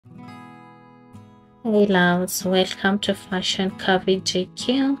Hey loves, welcome to Fashion Curvy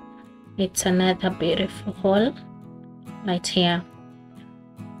GQ. It's another beautiful haul right here.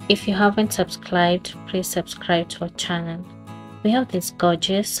 If you haven't subscribed, please subscribe to our channel. We have this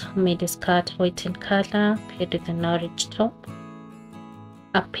gorgeous midi skirt white in color paired with an orange top,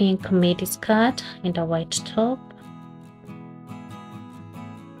 a pink midi skirt and a white top.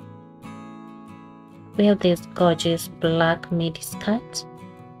 We have this gorgeous black midi skirt.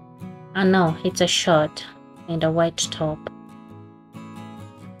 No, it's a short and a white top.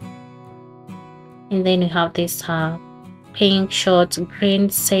 And then we have this pink shorts, green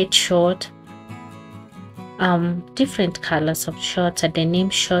set short, different colors of shorts, a denim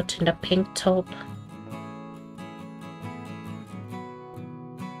short and a pink top.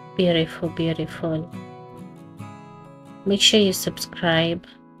 Beautiful, beautiful. Make sure you subscribe.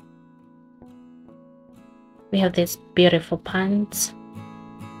 We have these beautiful pants,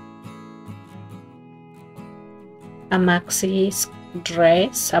 a maxi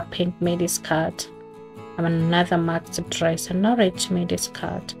dress, a pink midi skirt, another maxi dress, an orange midi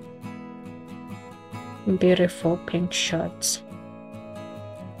skirt, beautiful pink shorts.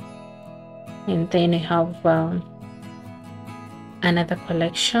 And then we have another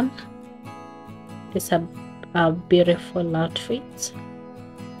collection. These are beautiful outfits.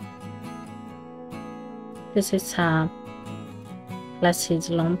 This is a glasses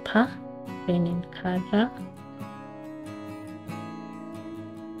lumper, green in color.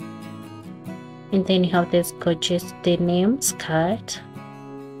 And then you have this gorgeous denim skirt.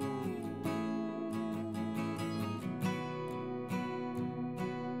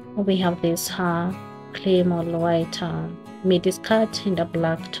 We have this cream or white midi skirt and a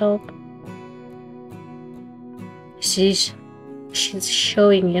black top. She's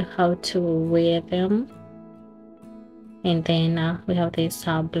showing you how to wear them. And then we have this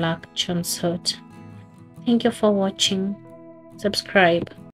black jumpsuit. Thank you for watching. Subscribe.